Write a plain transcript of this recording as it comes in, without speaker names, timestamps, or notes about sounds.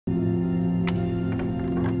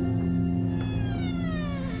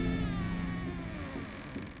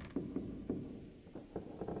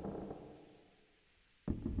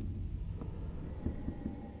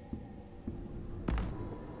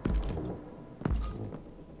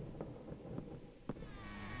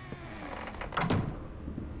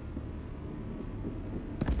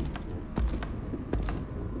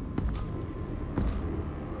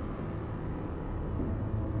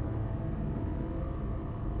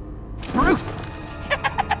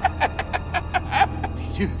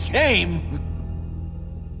you came.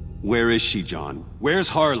 Where is she, John? Where's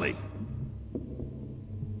Harley?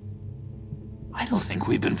 I don't think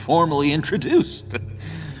we've been formally introduced.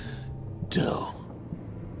 Doe.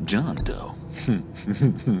 John Doe.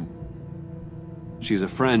 She's a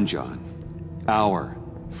friend, John. Our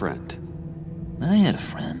friend. I had a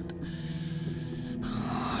friend.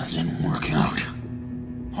 It didn't work out.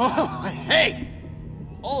 Oh, hey!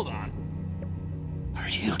 Hold on. Are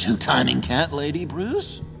you two-timing cat lady,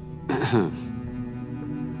 Bruce?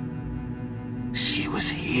 She was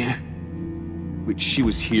here. Wait, she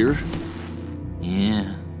was here? Yeah.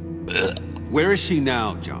 Where is she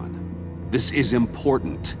now, John? This is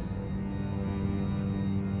important.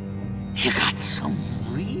 You got some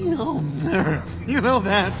real nerve. You know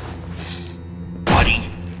that? Buddy!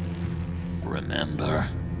 Remember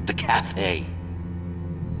the cafe?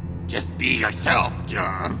 Just be yourself,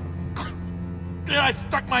 John. Then I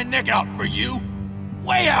stuck my neck out for you.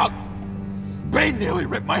 Way out! Bane nearly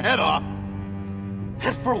ripped my head off.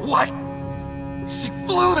 And for what? She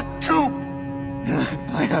flew the coop!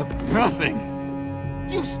 And I have nothing.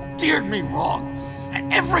 You steered me wrong.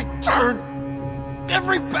 At every turn.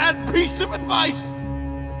 Every bad piece of advice.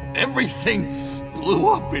 Everything blew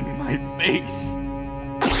up in my face.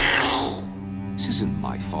 This isn't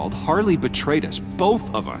my fault. Harley betrayed us,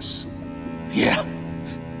 both of us. Yeah.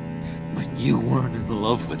 But you weren't in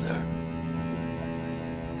love with her.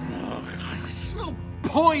 There's no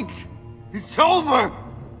point. It's over.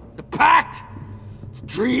 The pact. The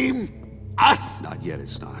dream. Us. Not yet,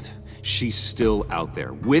 it's not. She's still out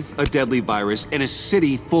there, with a deadly virus in a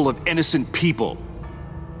city full of innocent people.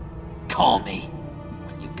 Call me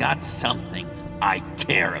when you got something I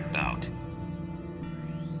care about.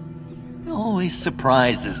 It always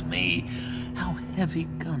surprises me how heavy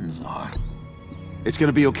guns are. It's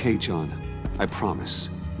gonna be okay, John. I promise.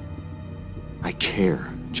 I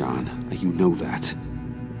care, John. You know that.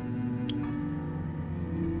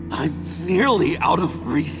 I'm nearly out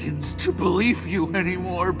of reasons to believe you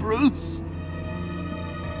anymore, Bruce.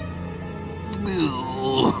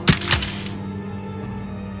 Ugh.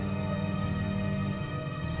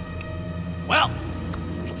 Well,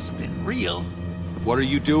 it's been real. What are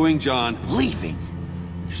you doing, John? Leaving.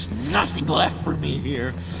 There's nothing left for me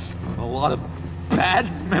here. A lot of bad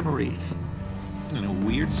memories. And a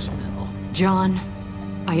weird smell. John,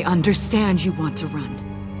 I understand you want to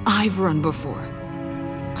run. I've run before.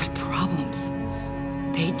 But problems,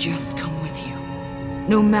 they just come with you.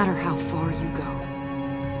 No matter how far you go.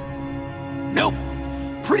 Nope.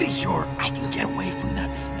 Pretty sure I can get away from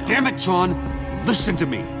that smell. Damn it, John! Listen to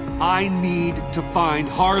me. I need to find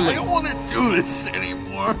Harley. I don't want to do this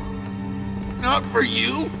anymore. Not for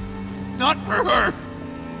you. Not for her.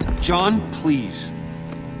 John, please.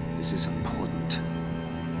 This is important.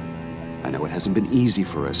 I know it hasn't been easy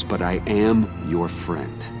for us, but I am your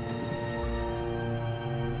friend.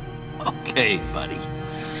 Okay, buddy.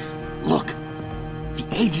 Look, the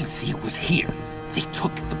agency was here. They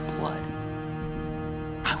took the blood.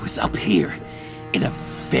 I was up here in a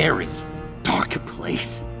very dark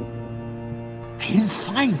place. They didn't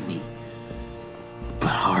find me, but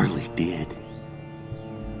Harley did.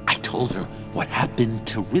 I told her what happened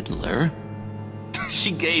to Riddler.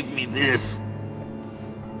 She gave me this.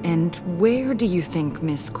 And where do you think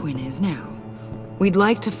Miss Quinn is now? We'd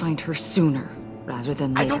like to find her sooner, rather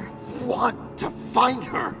than later. I don't want to find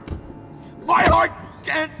her. My heart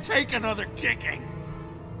can't take another kicking.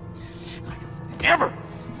 I don't ever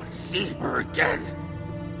want to see her again.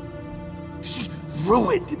 She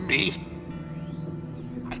ruined me.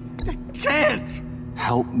 I can't.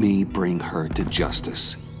 Help me bring her to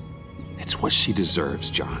justice. It's what she deserves,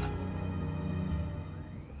 John.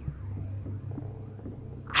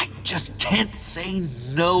 I just can't say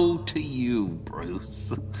no to you,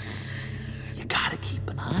 Bruce. You gotta keep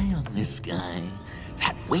an eye on this guy.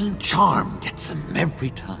 That Wayne charm gets him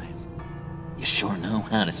every time. You sure know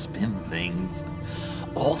how to spin things.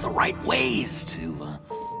 All the right ways to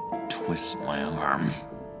twist my arm.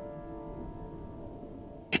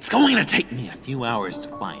 It's going to take me a few hours to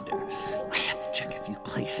find her. I have to check a few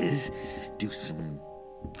places, do some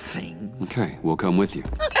things. Okay, we'll come with you.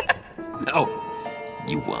 No,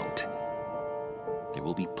 you won't. There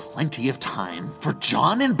will be plenty of time for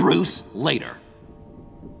John and Bruce later.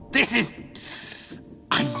 This is...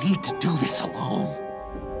 I need to do this alone.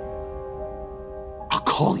 I'll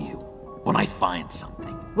call you when I find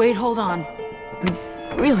something. Wait, hold on. We'd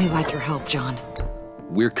really like your help, John.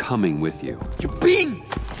 We're coming with you. You're being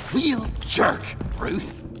a real jerk,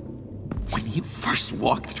 Bruce. When you first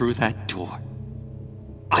walked through that door,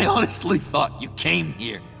 I honestly thought you came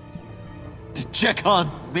here to check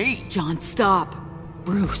on me. John, stop.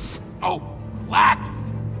 Bruce. Oh,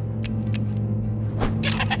 relax.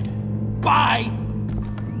 Bye.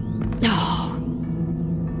 Oh.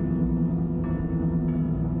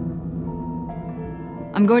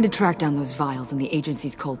 I'm going to track down those vials in the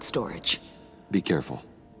agency's cold storage. Be careful.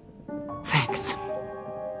 Thanks.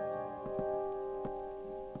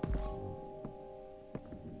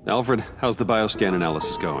 Alfred, how's the bioscan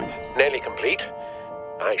analysis going? Nearly complete.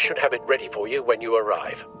 I should have it ready for you when you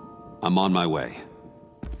arrive. I'm on my way.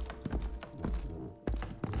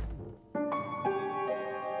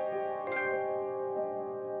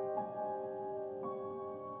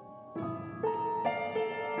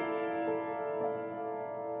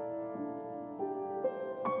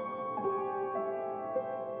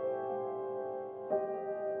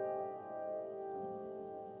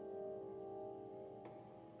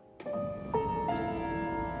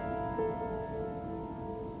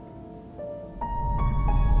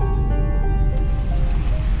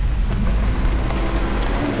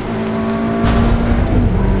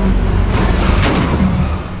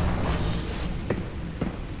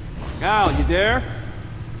 Al, you there?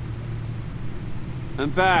 I'm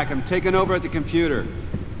back. I'm taking over at the computer.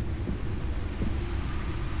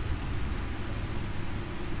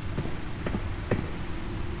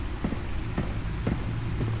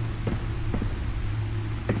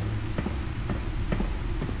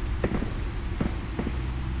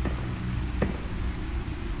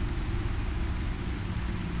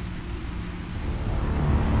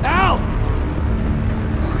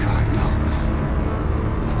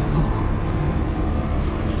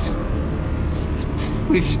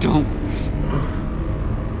 Please don't.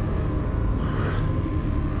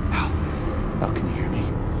 Al, can you hear me?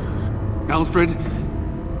 Alfred?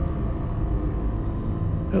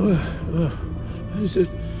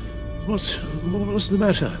 What's the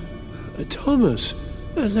matter? Thomas,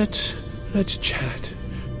 let's chat.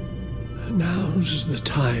 Now's the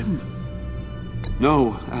time.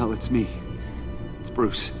 No, Al, it's me. It's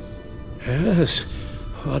Bruce. Yes,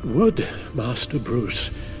 what would Master Bruce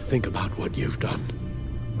think about what you've done?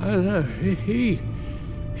 I know, he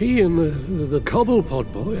and the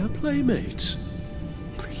Cobblepot boy are playmates.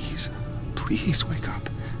 Please wake up.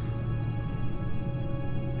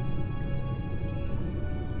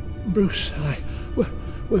 Bruce,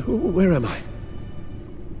 where am I?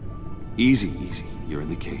 Easy. You're in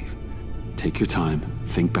the cave. Take your time,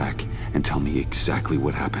 think back, and tell me exactly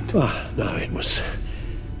what happened. No, it was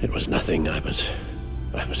nothing. I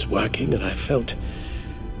was working and I felt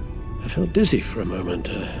dizzy for a moment.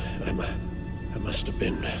 I must have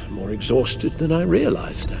been more exhausted than I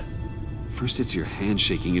realized. First it's your hand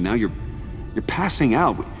shaking, and now you're passing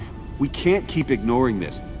out. We can't keep ignoring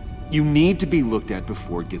this. You need to be looked at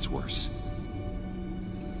before it gets worse.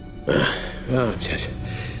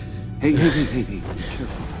 Hey, be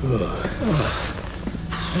careful.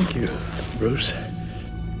 Thank you, Bruce.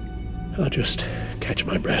 I'll just catch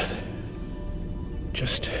my breath.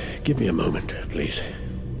 Just give me a moment, please.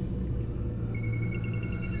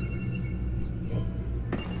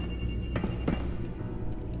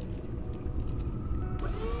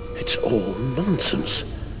 It's all nonsense.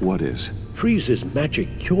 What is? Freeze's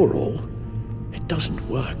magic cure-all. It doesn't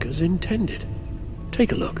work as intended.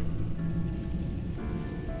 Take a look.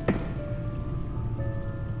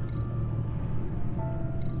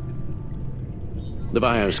 The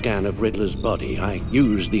bioscan of Riddler's body, I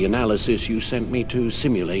used the analysis you sent me to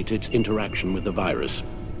simulate its interaction with the virus.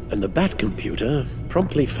 And the Bat computer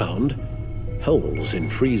promptly found holes in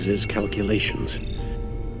Freeze's calculations.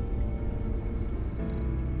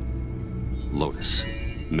 Lotus.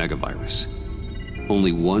 Megavirus.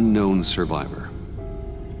 Only one known survivor.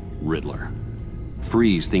 Riddler.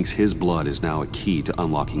 Freeze thinks his blood is now a key to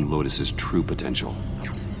unlocking Lotus's true potential.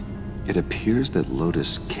 It appears that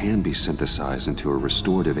Lotus can be synthesized into a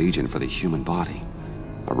restorative agent for the human body.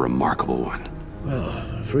 A remarkable one.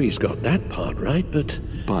 Well, Freeze got that part right, but...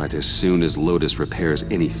 But as soon as Lotus repairs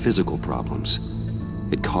any physical problems,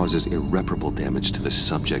 it causes irreparable damage to the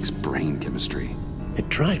subject's brain chemistry. It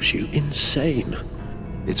drives you insane.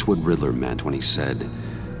 It's what Riddler meant when he said,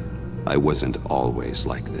 "I wasn't always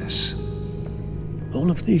like this." All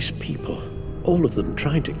of these people, all of them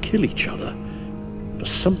trying to kill each other, for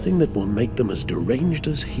something that will make them as deranged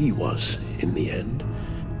as he was in the end.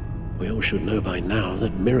 We all should know by now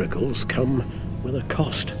that miracles come with a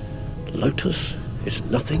cost. Lotus is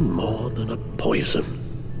nothing more than a poison.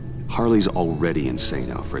 Harley's already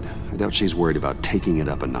insane, Alfred. I doubt she's worried about taking it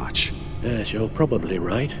up a notch. Yes, you're probably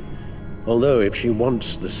right. Although if she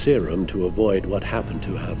wants the serum to avoid what happened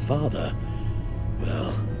to her father,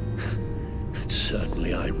 well, it's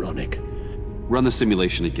certainly ironic. Run the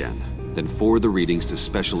simulation again. Then forward the readings to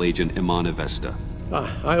Special Agent Imana Vesta.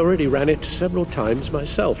 I already ran it several times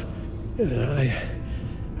myself. I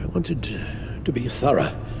wanted to be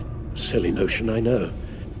thorough. Silly notion, I know.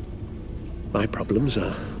 My problems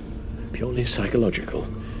are purely psychological.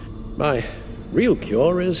 My real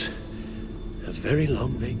cure is a very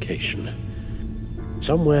long vacation.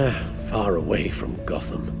 Somewhere far away from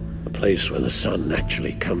Gotham. A place where the sun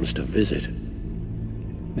actually comes to visit.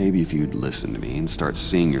 Maybe if you'd listen to me and start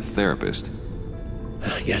seeing your therapist.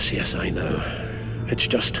 Yes, I know. It's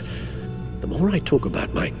just, the more I talk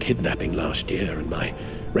about my kidnapping last year and my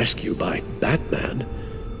rescue by Batman,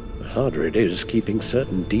 the harder it is keeping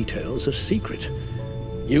certain details a secret.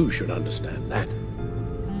 You should understand that.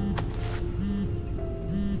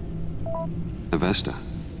 Avesta.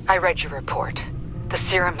 I read your report. The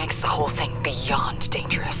serum makes the whole thing beyond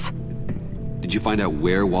dangerous. Did you find out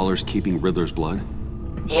where Waller's keeping Riddler's blood?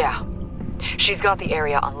 Yeah. She's got the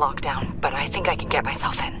area on lockdown, but I think I can get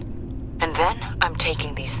myself in. And then I'm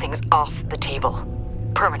taking these things off the table.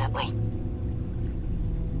 Permanently.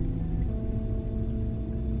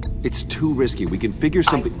 It's too risky. We can figure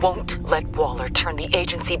something— I won't let Waller turn the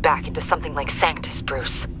agency back into something like Sanctus,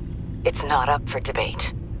 Bruce. It's not up for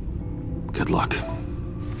debate. Good luck.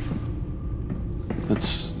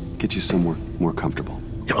 Let's get you somewhere more comfortable.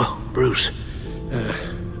 Oh, Bruce.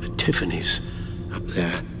 Tiffany's up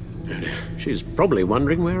there. She's probably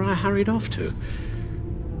wondering where I hurried off to.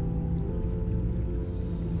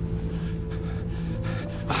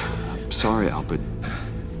 I'm sorry, Al, but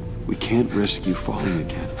we can't risk you falling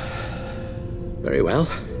again. Very well.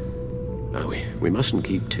 Oh, we mustn't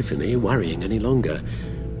keep Tiffany worrying any longer.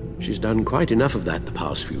 She's done quite enough of that the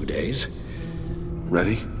past few days.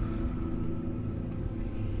 Ready?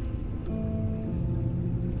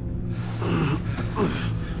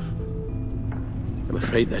 I'm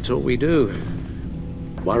afraid that's all we do.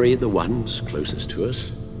 Worry the ones closest to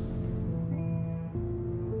us.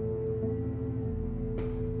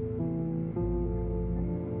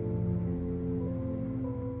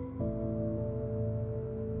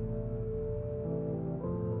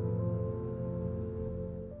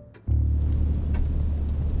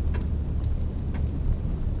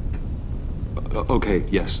 Okay,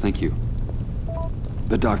 yes, thank you.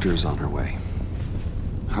 The doctor is on her way.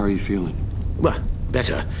 How are you feeling? Well,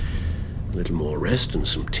 better. A little more rest and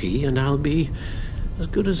some tea, and I'll be as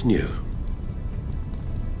good as new.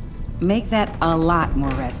 Make that a lot more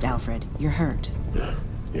rest, Alfred. You're hurt.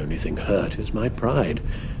 The only thing hurt is my pride,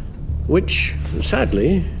 which,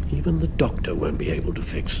 sadly, even the doctor won't be able to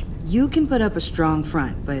fix. You can put up a strong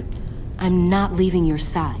front, but I'm not leaving your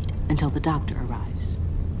side until the doctor arrives.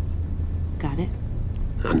 Got it?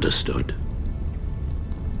 Understood.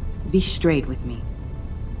 Be straight with me.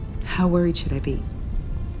 How worried should I be?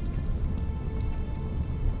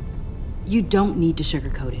 You don't need to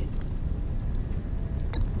sugarcoat it.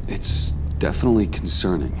 It's definitely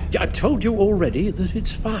concerning. I've told you already that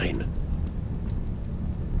it's fine.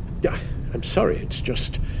 I'm sorry, it's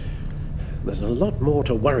just... there's a lot more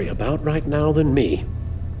to worry about right now than me.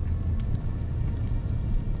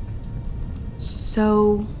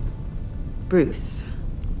 So... Bruce,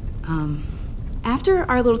 after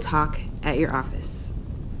our little talk at your office,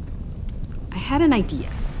 I had an idea.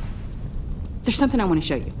 There's something I want to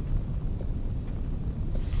show you.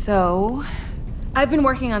 So, I've been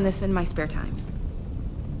working on this in my spare time.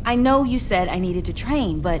 I know you said I needed to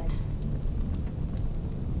train, but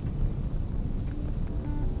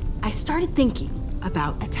I started thinking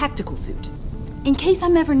about a tactical suit, in case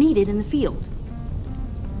I'm ever needed in the field.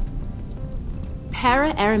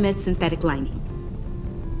 Para-aramid synthetic lining.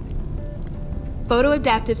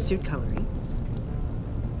 Photo-adaptive suit coloring.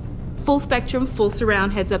 Full spectrum, full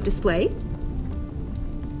surround heads-up display.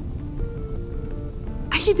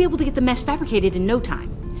 I should be able to get the mesh fabricated in no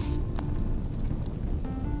time.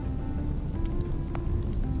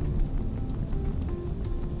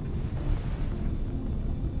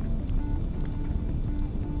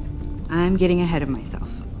 I'm getting ahead of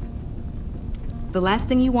myself. The last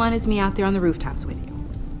thing you want is me out there on the rooftops with you.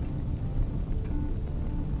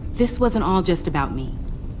 This wasn't all just about me.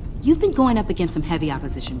 You've been going up against some heavy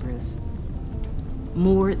opposition, Bruce.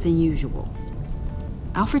 More than usual.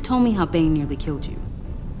 Alfred told me how Bane nearly killed you.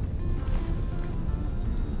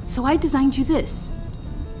 So I designed you this.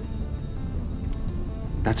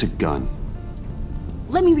 That's a gun.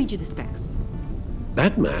 Let me read you the specs.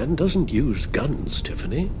 Batman doesn't use guns,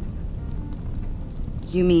 Tiffany.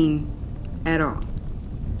 You mean at all?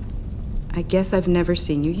 I guess I've never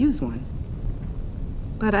seen you use one.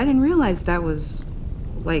 But I didn't realize that was,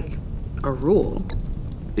 like, a rule.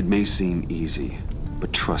 It may seem easy,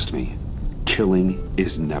 but trust me, Killing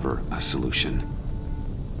is never a solution.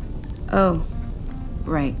 Oh,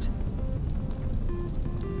 right.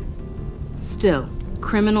 Still,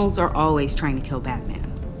 criminals are always trying to kill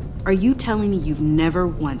Batman. Are you telling me you've never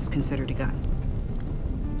once considered a gun?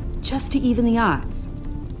 Just to even the odds?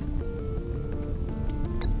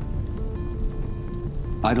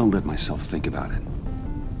 I don't let myself think about it.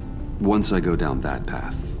 Once I go down that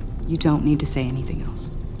path... You don't need to say anything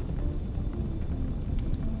else.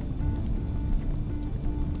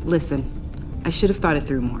 Listen, I should have thought it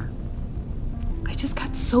through more. I just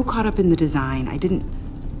got so caught up in the design,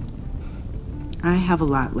 I have a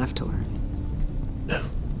lot left to learn. No,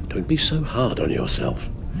 don't be so hard on yourself.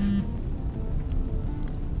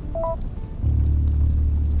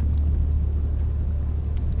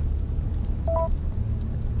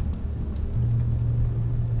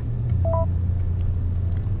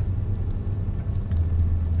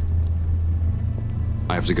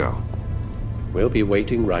 I have to go. We'll be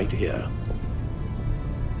waiting right here.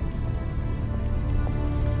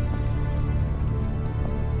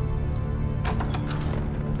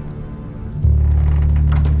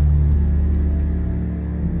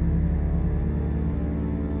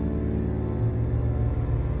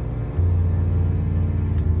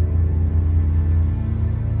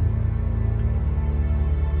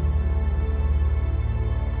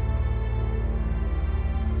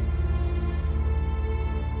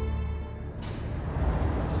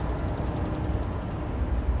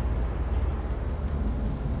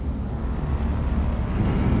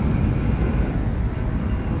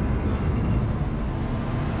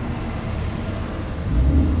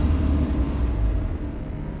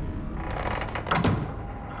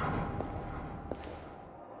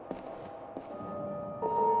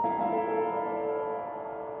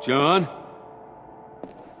 John?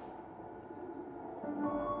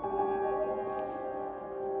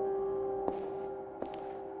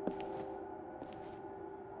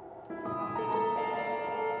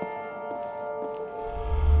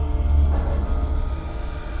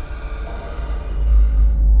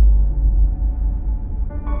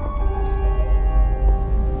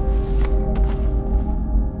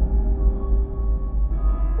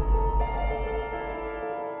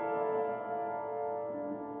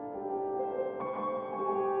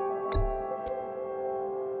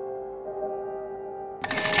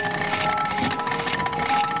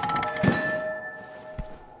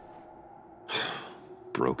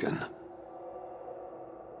 Broken.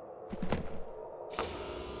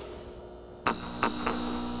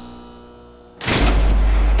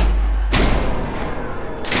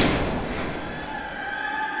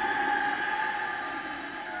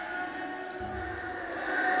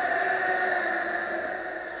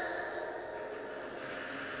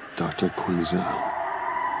 Dr. Quinzel.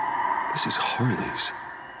 This is Harley's.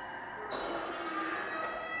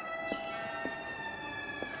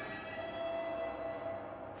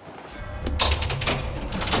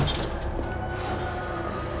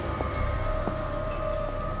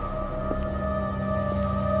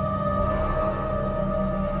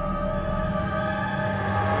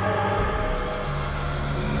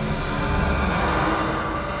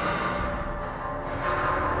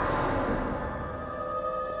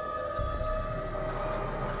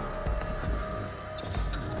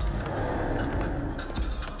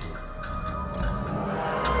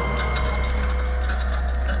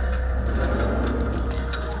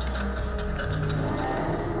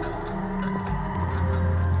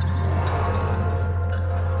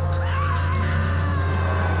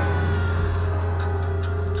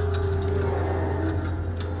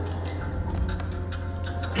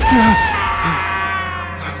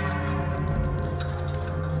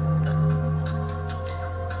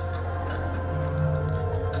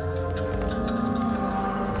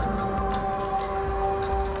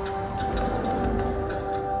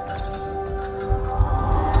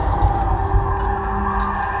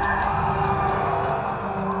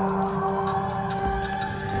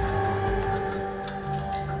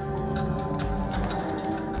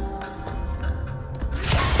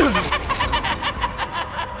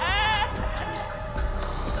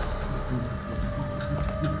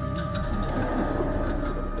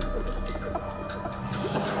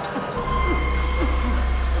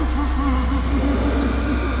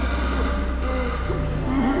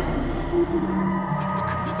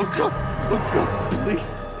 Look up,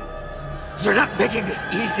 please. You're not making this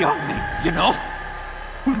easy on me, you know?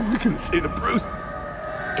 What am I gonna say to Bruce?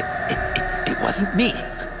 It wasn't me.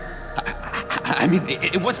 I mean,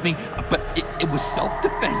 it was me, but it was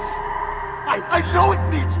self-defense. I know it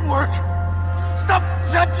needs work. Stop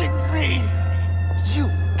judging me. You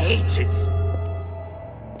agent.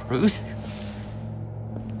 Bruce,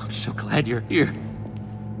 so glad you're here.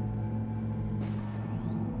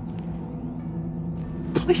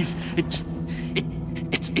 Please,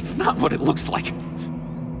 it's not what it looks like.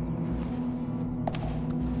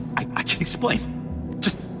 I can explain.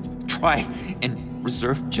 Just try and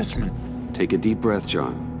reserve judgment. Take a deep breath,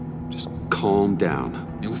 John. Just calm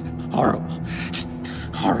down. It was horrible. Just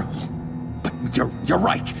horrible. But you're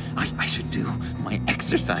right. I should do my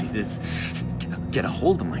exercises. Get a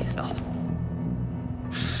hold of myself.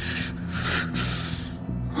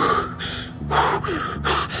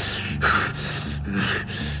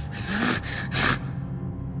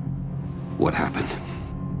 What happened?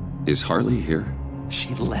 Is Harley here?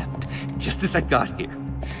 She left just as I got here.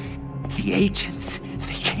 The agents,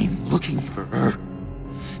 they came looking for her.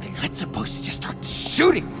 They're not supposed to just start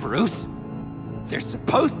shooting, Bruce. They're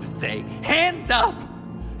supposed to say, hands up!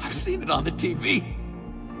 I've seen it on the TV.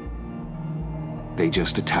 They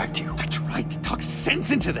just attacked you. I tried to talk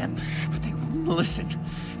sense into them, but they wouldn't listen.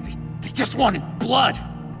 They just wanted blood.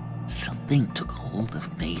 Something took hold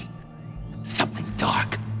of me. Something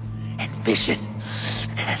dark and vicious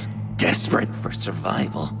and desperate for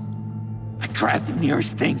survival. I grabbed the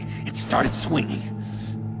nearest thing and started swinging.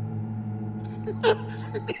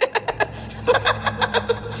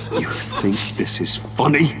 You think this is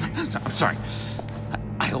funny? I'm sorry.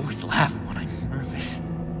 I always laugh when I'm nervous.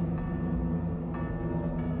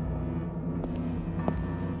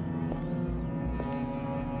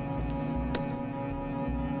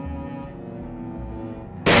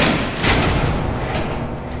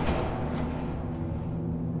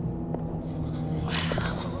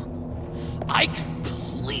 I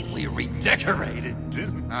completely redecorated,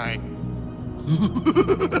 didn't I?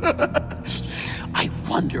 I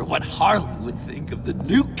wonder what Harley would think of the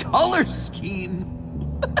new color scheme.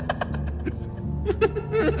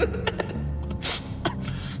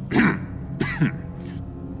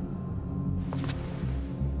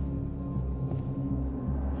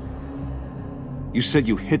 You said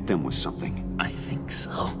you hit them with something. I think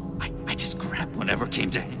so. I just grabbed whatever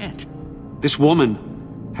came to hand. This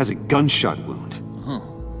woman has a gunshot wound. Oh,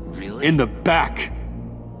 really? In the back.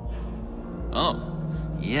 Oh,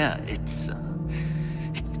 yeah, it's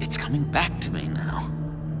coming back to me now.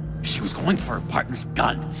 She was going for her partner's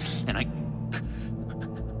gun, and I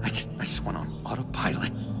just went on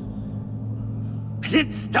autopilot. I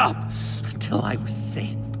didn't stop until I was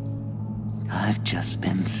safe. I've just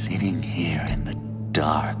been sitting here in the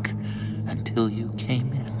dark until you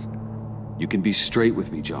came in. You can be straight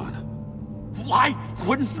with me, John. Why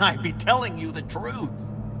wouldn't I be telling you the truth?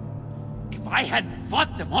 If I hadn't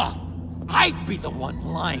fought them off, I'd be the one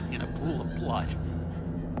lying in a pool of blood.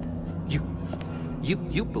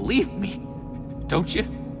 You believe me, don't you?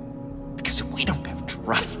 Because if we don't have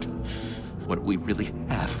trust, what do we really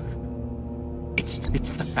have? It's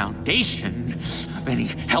the foundation of any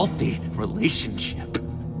healthy relationship.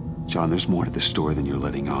 John, there's more to the story than you're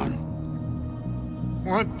letting on.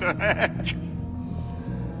 What the heck?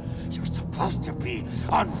 You're supposed to be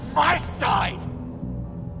on my side!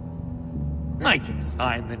 I guess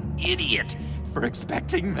I'm an idiot for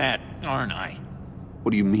expecting that, aren't I?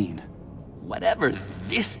 What do you mean? Whatever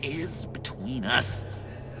this is between us,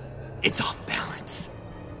 it's off balance.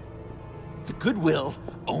 The goodwill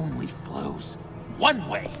only flows one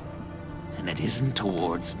way, and it isn't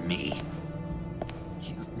towards me.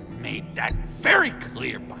 You've made that very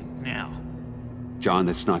clear by now. John,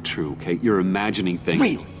 that's not true, okay? You're imagining things.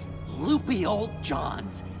 Really? Loopy old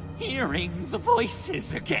John's hearing the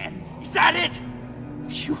voices again. Is that it?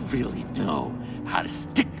 You really know how to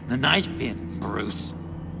stick the knife in, Bruce.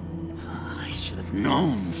 I should have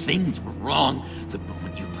known things were wrong the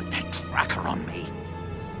moment you put that tracker on me.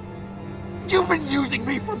 You've been using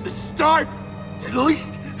me from the start. At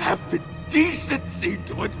least have the decency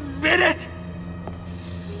to admit it.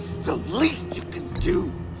 The least you can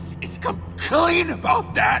do is come clean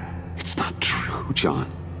about that. It's not true,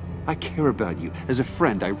 John. I care about you. As a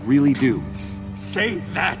friend, I really do. Say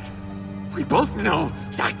that. We both know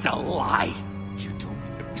that's a lie. You don't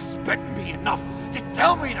even respect me enough to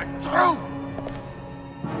tell me the truth.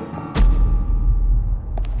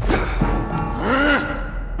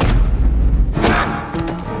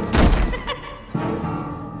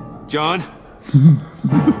 John?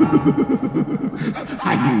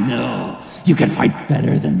 I know. You can fight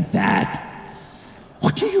better than that. Or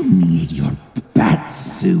do you need your bat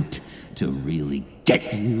suit to really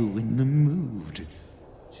get you in the mood?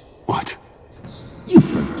 What? You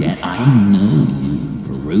forget I know you,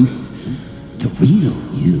 Bruce. The real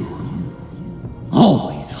you.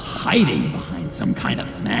 Always hiding behind some kind of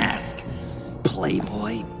mask.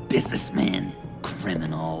 Playboy, businessman,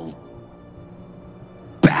 criminal,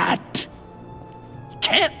 bad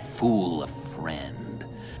fool a friend.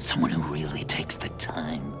 Someone who really takes the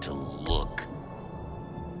time to look.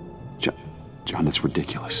 John, that's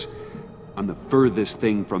ridiculous. I'm the furthest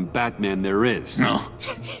thing from Batman there is. No,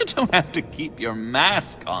 you don't have to keep your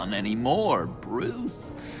mask on anymore,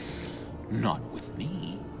 Bruce. Not with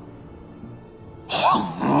me.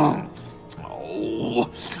 Oh,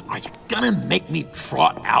 are you gonna make me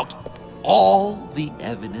trot out all the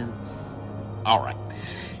evidence? All right,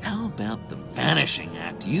 how about the vanishing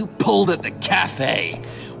act you pulled at the cafe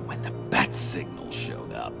when the bat signal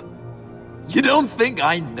showed up? You don't think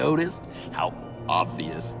I noticed how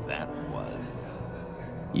obvious that was?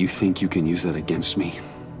 You think you can use that against me?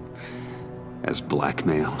 As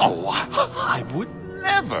blackmail? Oh, I would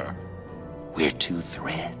never. We're two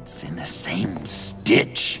threads in the same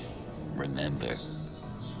stitch, remember?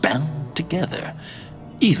 Bound together,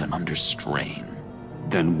 even under strain.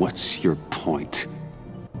 Then what's your point?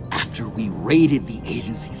 After we raided the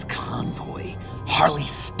agency's convoy, Harley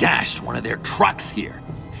stashed one of their trucks here.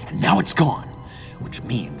 And now it's gone, which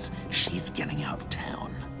means she's getting out of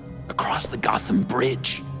town, across the Gotham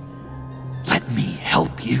Bridge. Let me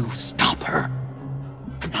help you stop her.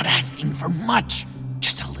 I'm not asking for much,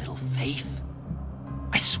 just a little faith.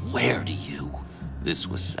 I swear to you, this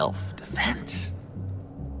was self-defense.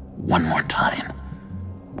 One more time.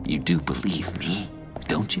 You do believe me,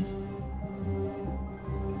 don't you?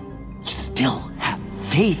 You still have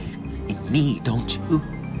faith in me, don't you?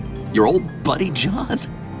 Your old buddy John?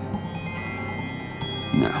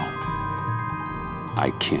 No.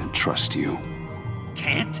 I can't trust you.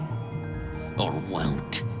 Can't? Or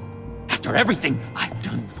won't? After everything I've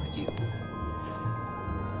done for you.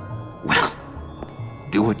 Well,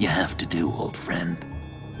 do what you have to do, old friend.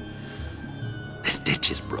 This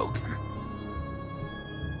ditch is broken.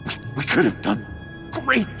 We could have done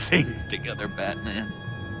great things together, Batman.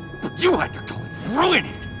 But you had to go and ruin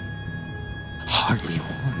it. Harley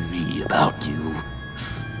warned me about you.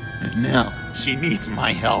 And now she needs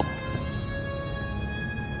my help.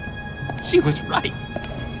 She was right.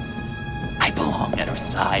 I belong at her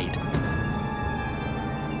side.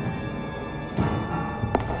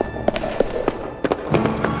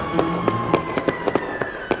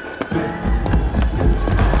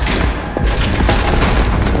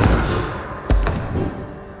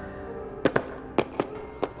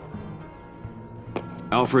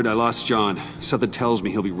 Alfred, I lost John. Something tells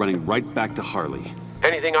me he'll be running right back to Harley.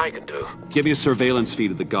 Anything I can do? Give me a surveillance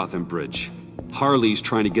feed of the Gotham Bridge. Harley's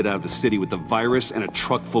trying to get out of the city with the virus and a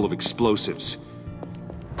truck full of explosives.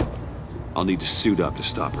 I'll need to suit up to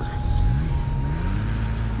stop her.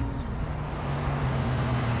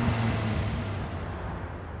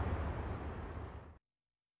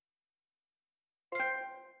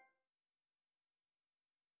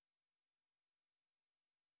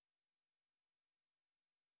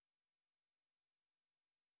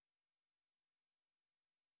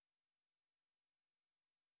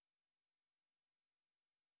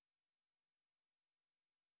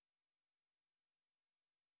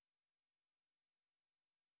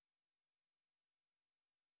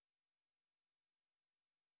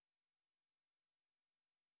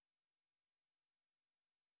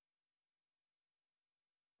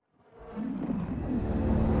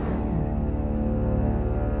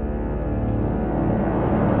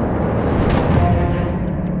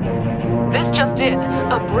 Just in,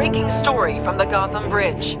 a breaking story from the Gotham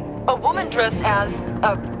Bridge. A woman dressed as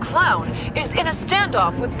a clown is in a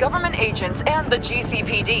standoff with government agents and the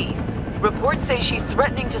GCPD. Reports say she's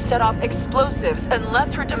threatening to set off explosives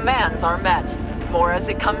unless her demands are met. More as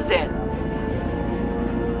it comes in.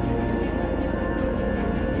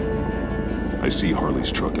 I see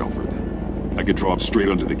Harley's truck, Alfred. I could drop straight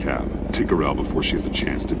onto the cab, take her out before she has a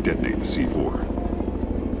chance to detonate the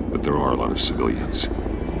C4. But there are a lot of civilians.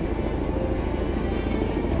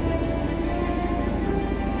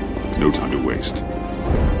 No time to waste.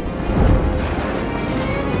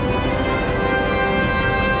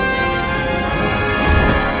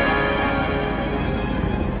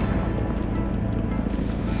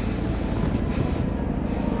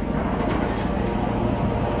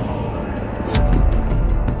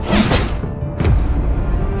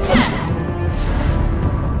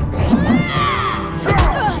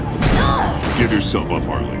 Give yourself up,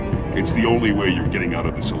 Harley. It's the only way you're getting out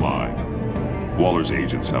of this alive. Waller's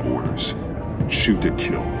agents have orders. Shoot to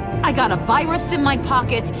kill. I got a virus in my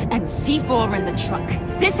pocket and C4 in the truck.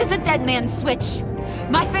 This is a dead man's switch.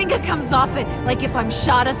 My finger comes off it like if I'm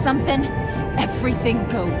shot or something. Everything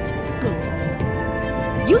goes boom.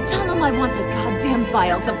 You tell him I want the goddamn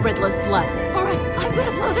vials of Riddler's blood, or I'm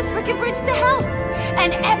gonna blow this frickin' bridge to hell.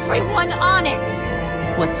 And everyone on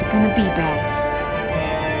it! What's it gonna be,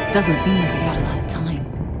 Bats? Doesn't seem like we got a lot of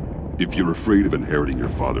time. If you're afraid of inheriting your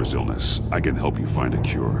father's illness, I can help you find a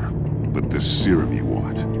cure. But this serum you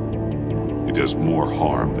want, it does more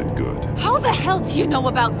harm than good. How the hell do you know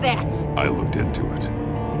about that? I looked into it.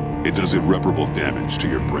 It does irreparable damage to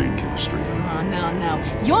your brain chemistry. Oh, no.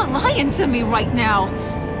 You're lying to me right now.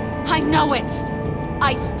 I know it.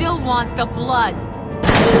 I still want the blood.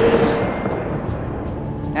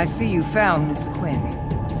 I see you found Miss Quinn.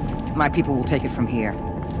 My people will take it from here.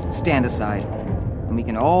 Stand aside, and we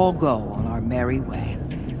can all go on our merry way.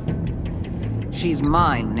 She's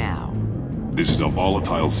mine now. This is a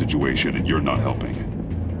volatile situation, and you're not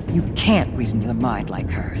helping. You can't reason with a mind like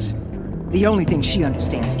hers. The only thing she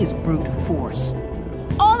understands is brute force.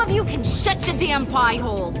 All of you can shut your damn pie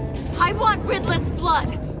holes. I want Riddler's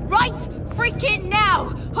blood, right freaking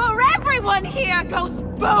now, or everyone here goes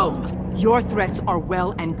boom! Your threats are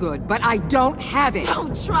well and good, but I don't have it!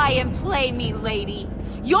 Don't try and play me, lady.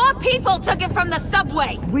 Your people took it from the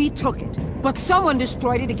subway! We took it, but someone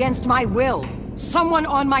destroyed it against my will. Someone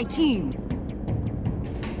on my team.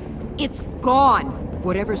 It's gone.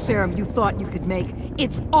 Whatever serum you thought you could make,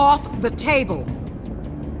 it's off the table.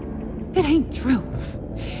 It ain't true.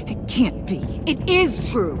 It can't be. It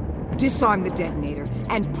is true. Disarm the detonator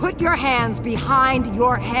and put your hands behind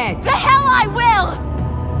your head. The hell I will!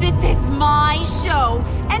 This is my show,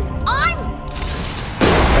 and I'm...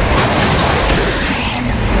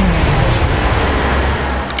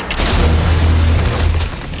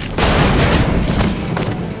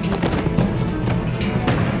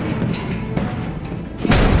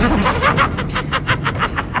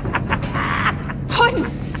 Pardon?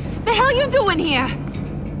 The hell you doing here?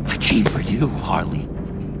 I came for you, Harley.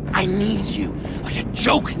 I need you, like a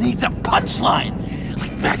joke needs a punchline,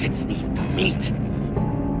 like maggots need meat.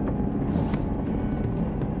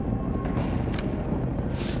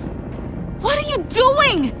 What are you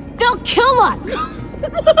doing? They'll kill us!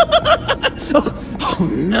 Oh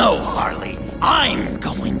no, Harley. I'm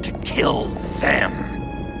going to kill them.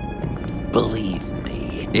 Believe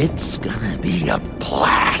me, it's gonna be a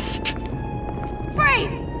blast.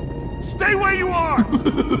 Freeze! Stay where you are!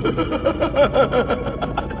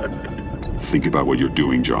 Think about what you're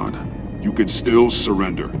doing, John. You can still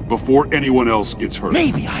surrender before anyone else gets hurt.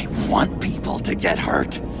 Maybe I want people to get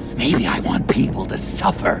hurt. Maybe I want people to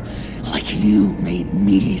suffer like you made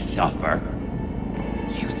me suffer.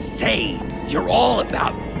 You say you're all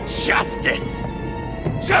about justice.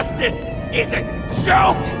 Justice is a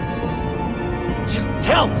joke! You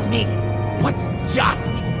tell me what's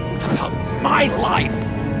just about my life.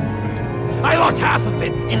 I lost half of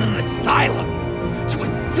it in an asylum to a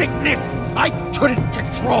sickness I couldn't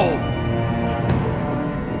control.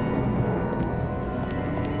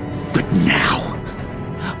 But now,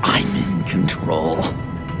 I'm in control.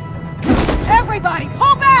 Everybody,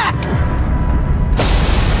 pull back!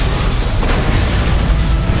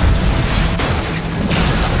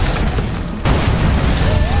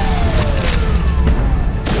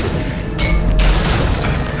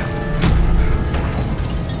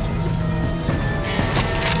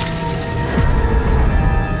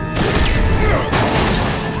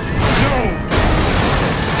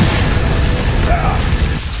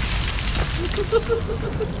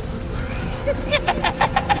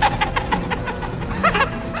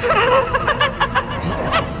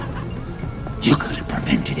 You could have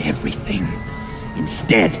prevented everything.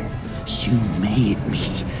 Instead, you made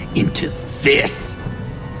me into this.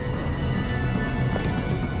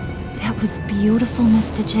 That was beautiful,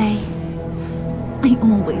 Mr. J. I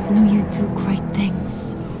always knew you'd do great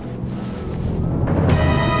things.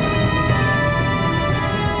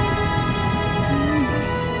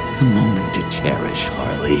 A moment to cherish,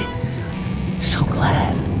 Harley. So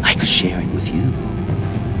glad I could share it with you.